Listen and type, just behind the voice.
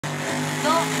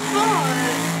not fun.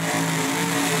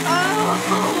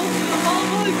 Oh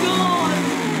my god.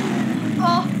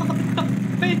 Oh,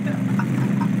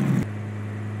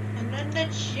 and then the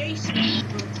chase me.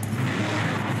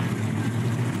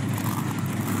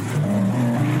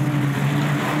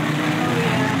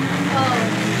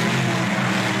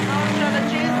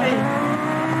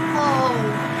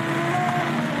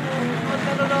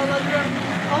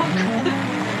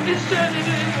 It's turning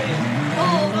into me.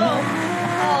 Oh no.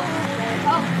 Oh.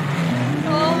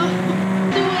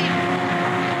 Doing.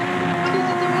 What is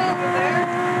it doing over there?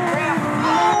 Ramp.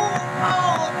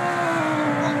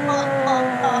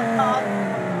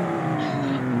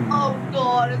 Oh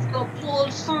god, it's gonna pull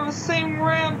us through the same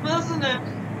ramp, isn't it?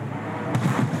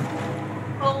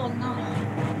 Oh no.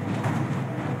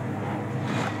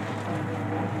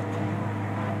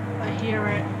 I hear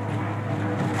it.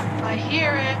 I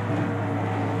hear it.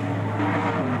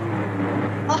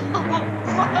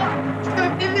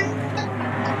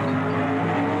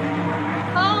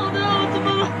 Oh, no, it's a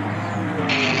little...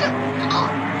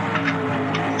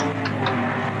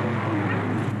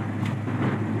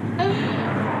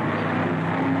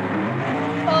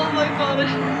 Oh my god.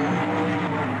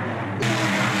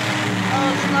 Oh,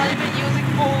 it's not even using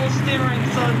full steering,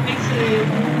 so it makes it a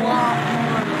lot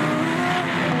harder.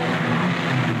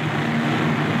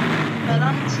 But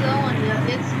I'm telling you,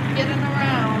 it's getting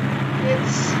around.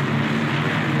 It's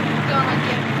gonna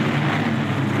get me.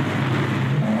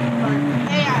 But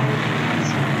AI is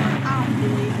that smart. I don't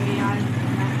believe AI is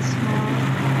that smart.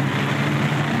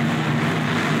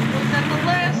 Was that the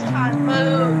last time?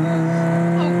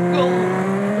 Oh god.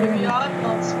 Maybe I'm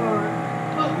not smart.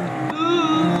 Oh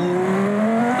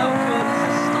god, is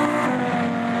this stuff?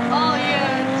 Oh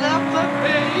yeah,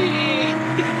 definitely.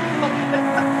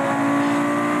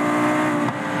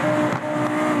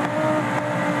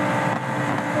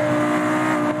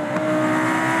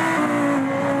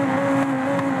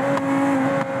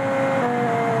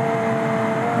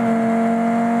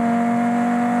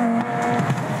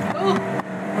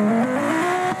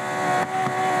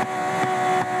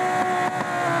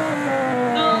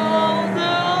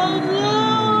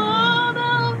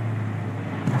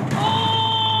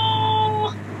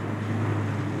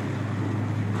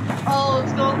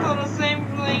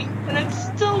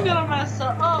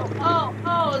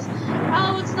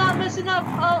 It's not messing up.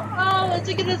 Oh, is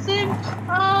it gonna sing? It's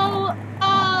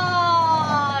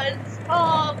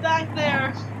back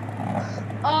there.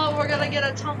 Oh, we're gonna get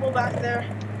a tumble back there.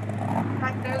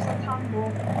 Back there's a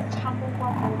tumble. Tumble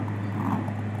bumble.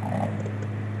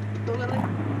 Still gonna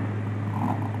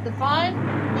define?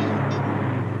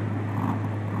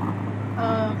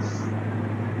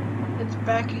 It's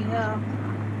backing up.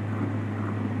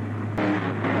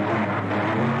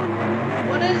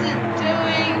 What is it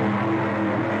doing?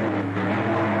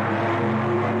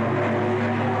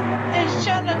 It's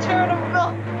trying to turn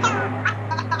around.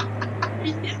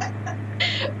 Yeah.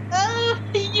 Oh,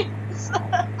 yes.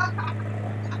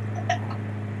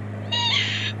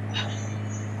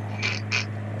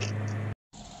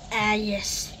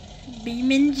 Yes.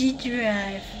 BeamNG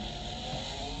Drive.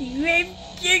 Grave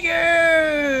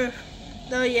Digger!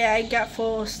 Oh yeah, I got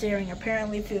full steering.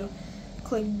 Apparently if you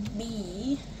click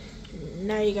B,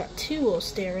 now you got two-wheel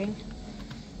steering.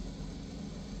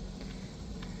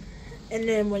 And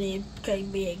then when you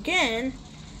click B again,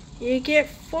 you get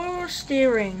four-wheel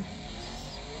steering.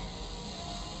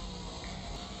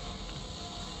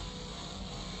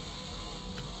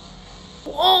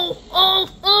 Oh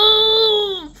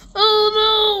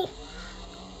no!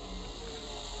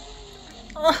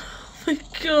 Oh my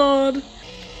god.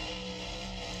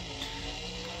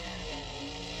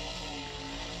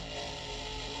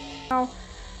 Now,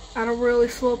 at a really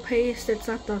slow pace, it's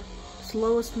at the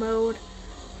slowest mode.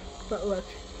 But look.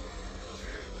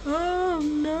 Oh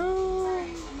no.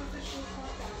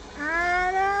 Oh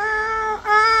no.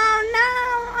 Oh no.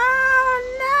 Oh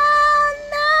no.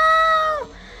 No.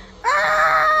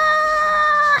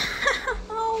 Ah!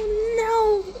 Oh no.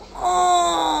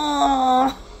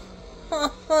 Oh.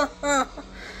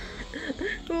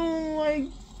 Oh my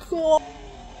god.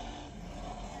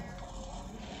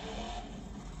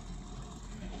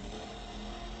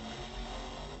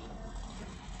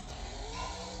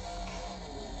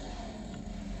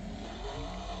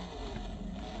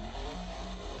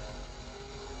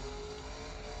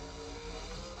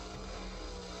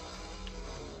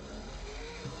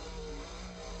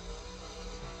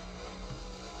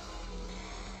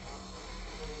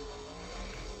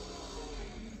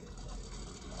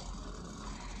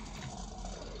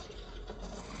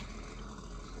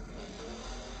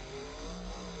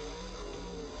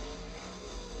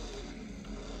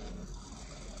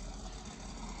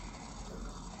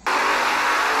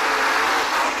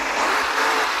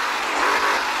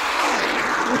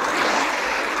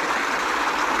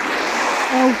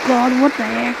 god, what the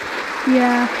heck?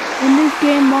 Yeah, in this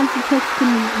game, monster trucks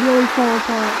can really fall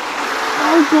apart.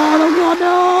 Oh god,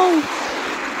 no!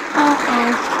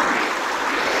 Uh-oh.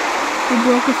 We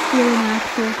broke a steering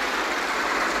axle.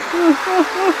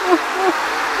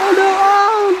 Oh no,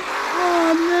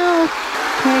 oh no!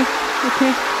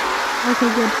 Okay,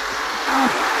 good.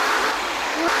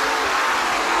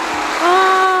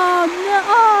 Oh no!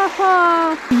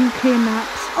 UK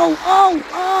maps. Oh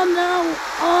no!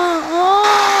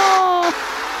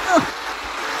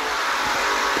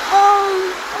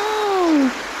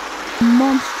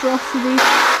 Monstrosity.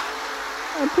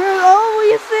 Oh, we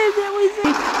saved it,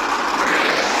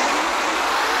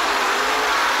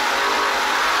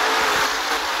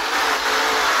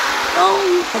 Oh!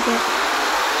 Okay.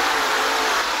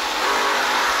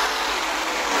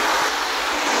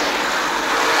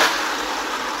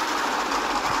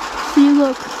 See,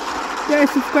 look. Guys,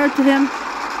 subscribe to him.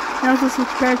 And also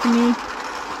subscribe to me.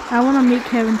 I want to meet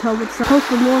Kevin Talbot. So I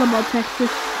post a lot about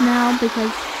Texas now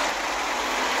because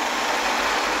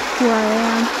where I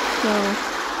am, so.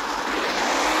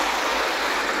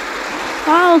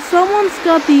 Oh, someone's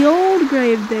got the old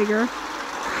Gravedigger.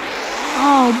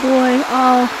 Oh boy,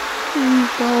 oh, please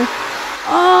go.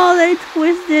 Oh, they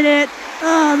twisted it.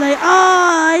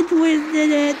 I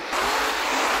twisted it.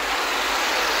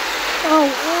 Oh,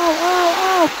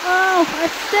 I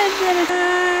saved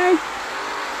it.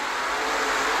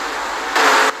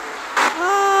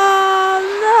 Oh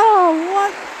no,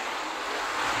 what?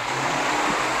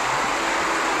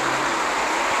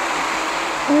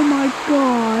 Oh my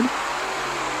god.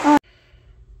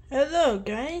 Hello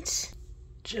guys,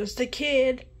 just a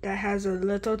kid that has a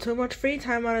little too much free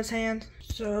time on his hands.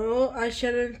 So I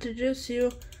should introduce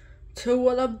you to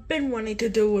what I've been wanting to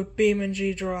do with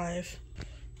BeamNG Drive.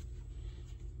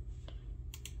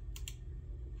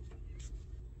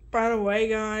 By the way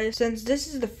guys, since this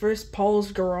is the first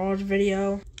Paul's Garage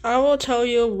video, I will tell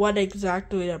you what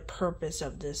exactly the purpose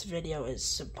of this video is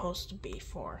supposed to be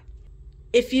for.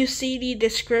 If you see the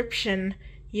description,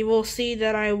 you will see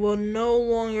that I will no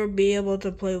longer be able to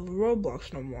play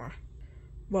Roblox no more.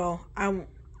 Well, I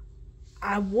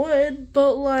would,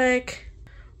 but like,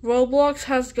 Roblox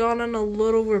has gotten a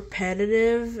little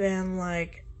repetitive and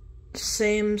like,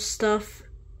 same stuff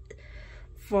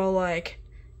for like,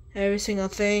 every single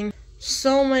thing.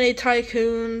 So many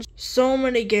tycoons, so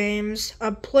many games.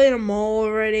 I've played them all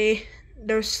already.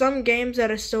 There's some games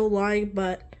that I still like,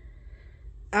 but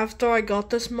after I got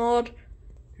this mod,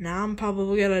 now I'm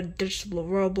probably gonna ditch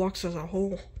Roblox as a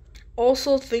whole.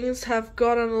 Also, things have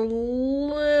gotten a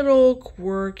little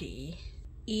quirky.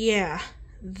 Yeah,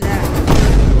 that.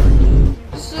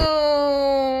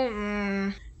 So,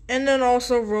 and then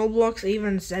also Roblox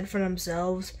even said for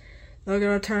themselves, they're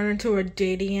gonna turn into a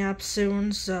dating app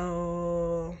soon,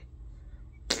 so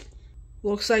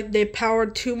looks like they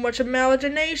powered too much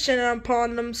imagination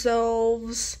upon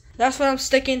themselves. That's why I'm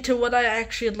sticking to what I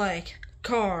actually like.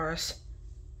 Cars.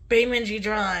 BeamNG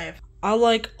Drive. I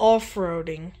like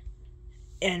off-roading.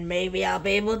 And maybe I'll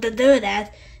be able to do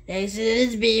that thanks to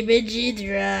this BeamNG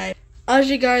Drive. As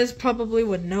you guys probably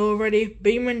would know already,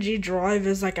 BeamNG Drive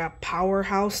is like a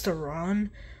powerhouse to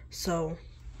run, so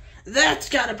that's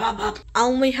gotta pop up. I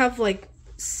only have like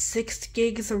 6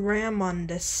 gigs of RAM on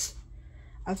this.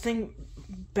 I think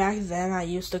back then I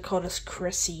used to call this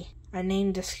Chrissy. I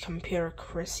named this computer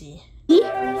Chrissy.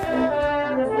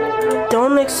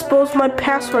 Don't expose my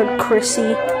password,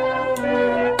 Chrissy.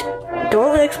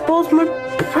 Don't expose my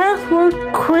password,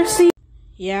 Chrissy.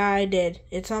 Yeah, I did.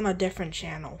 It's on a different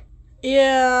channel.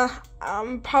 Yeah,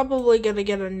 I'm probably gonna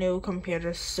get a new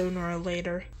computer sooner or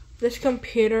later. This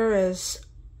computer is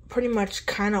pretty much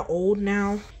kind of old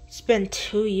now. It's been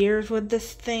 2 years with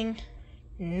this thing.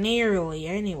 Nearly,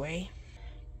 anyway.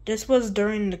 This was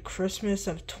during the Christmas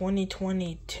of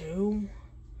 2022.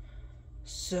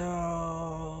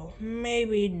 So,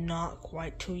 maybe not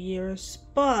quite 2 years,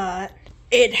 but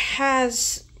it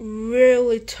has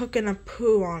really taken a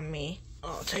poo on me.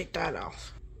 I'll take that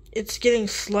off. It's getting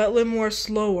slightly more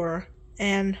slower,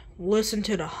 and listen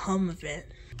to the hum of it.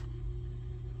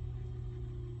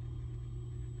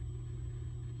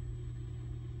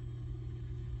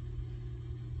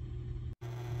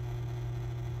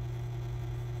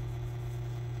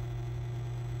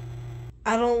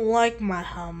 I don't like my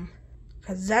hum,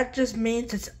 cause that just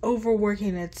means it's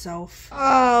overworking itself.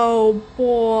 Oh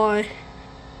boy.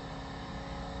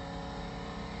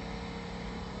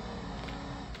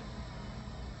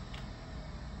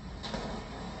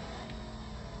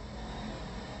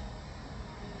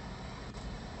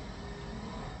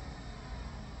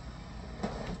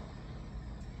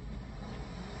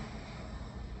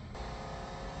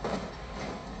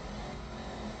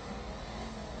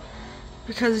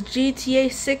 because GTA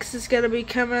 6 is gonna be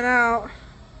coming out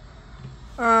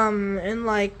in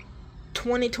like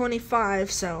 2025.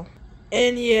 So,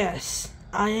 and yes,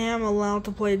 I am allowed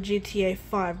to play GTA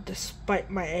 5 despite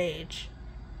my age.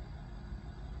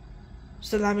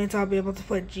 So that means I'll be able to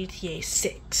play GTA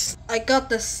 6. I got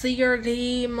the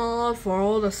CRD mod for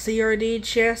all the CRD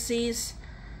chassis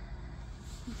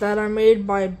that are made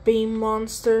by Beam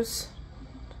Monsters.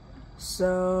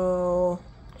 So,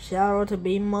 shout out to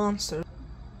Beam Monsters.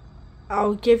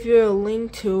 I'll give you a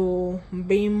link to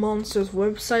Beam Monsters'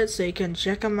 website so you can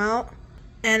check them out.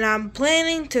 And I'm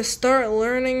planning to start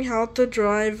learning how to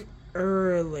drive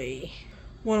early.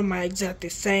 What am I exactly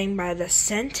saying by the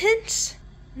sentence?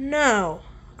 No,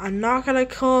 I'm not gonna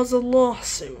cause a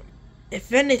lawsuit.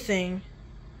 If anything,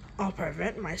 I'll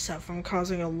prevent myself from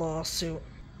causing a lawsuit.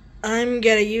 I'm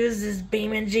gonna use this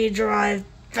BeamNG Drive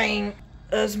thing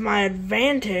as my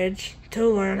advantage to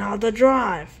learn how to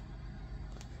drive.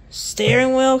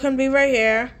 Steering wheel can be right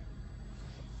here.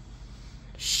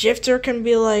 Shifter can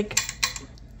be like,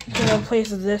 you can replace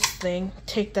this thing,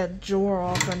 take that drawer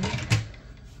off and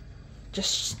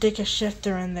just stick a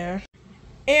shifter in there.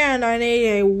 And I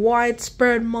need a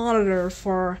widespread monitor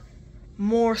for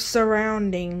more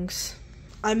surroundings.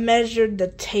 I measured the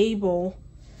table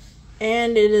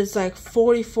and it is like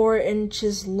 44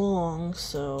 inches long,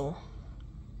 so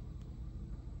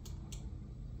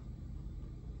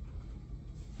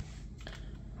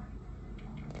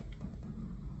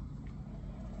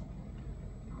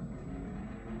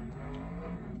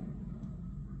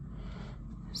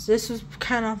this was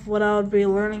kind of what I would be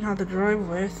learning how to drive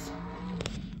with.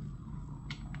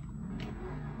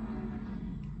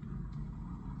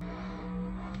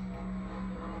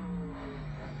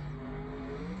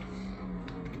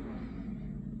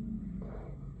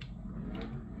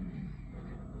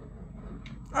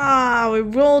 Ah, we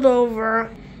rolled over.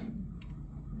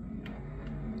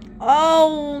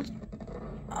 Oh.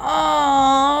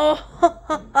 Oh.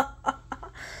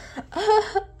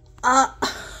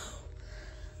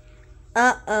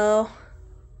 Uh-oh.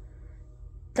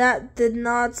 That did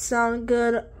not sound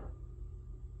good.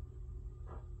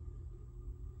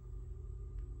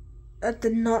 That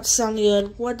did not sound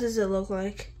good. What does it look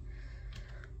like?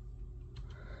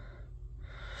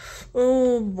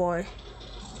 Oh boy.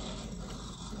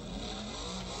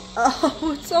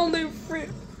 Oh, it's only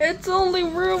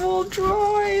rear-wheel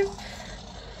drive.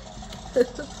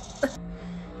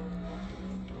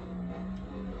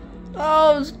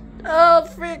 Oh,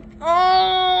 frick!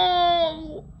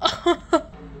 Oh!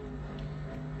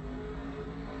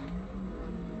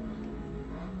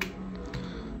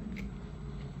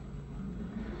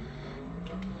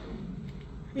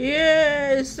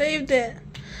 Yeah, I saved it.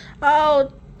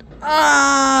 Oh,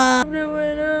 I'm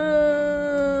doing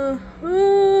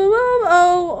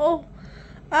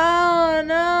oh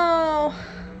no!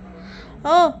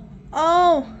 Oh,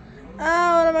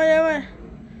 what am I doing?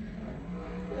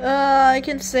 I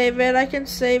can save it. I can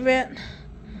save it.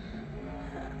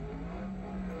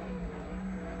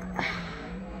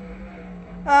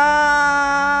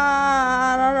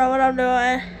 I don't know what I'm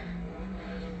doing.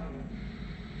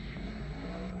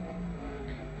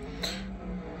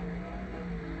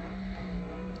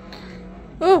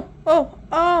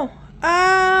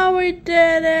 Oh, we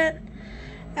did it.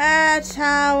 That's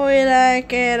how we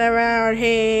like it around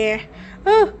here.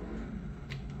 Oh.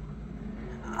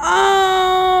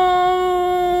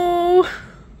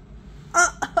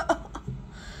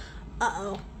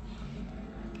 Uh-oh.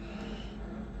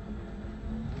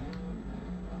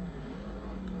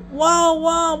 Whoa,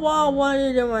 what are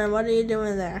you doing? What are you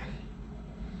doing there?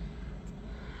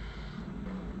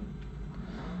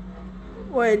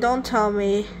 Wait, don't tell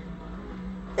me.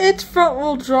 It's front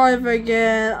wheel drive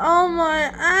again. Oh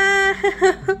my.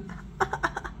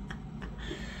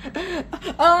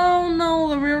 Oh no,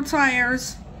 the rear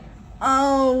tires.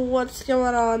 Oh, what's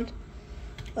going on?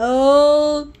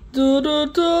 Oh.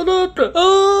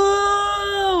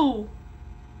 Oh.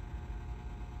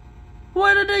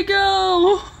 Where did they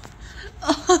go?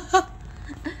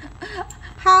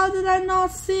 How did I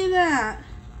not see that?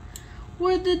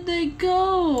 Where did they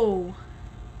go?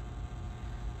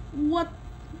 What?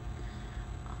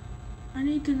 I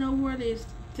need to know where these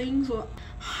things were.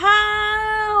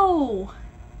 How?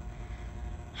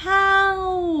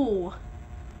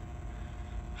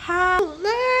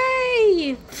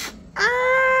 Leave!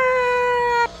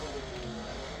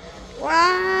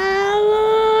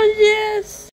 Wow,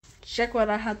 yes! Check what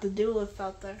I had to deal with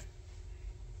out there.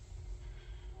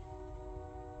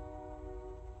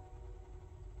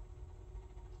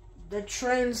 The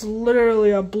train's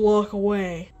literally a block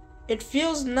away. It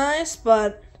feels nice,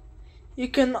 but you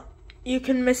can You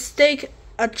can mistake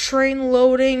a train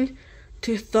loading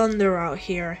to thunder out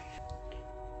here.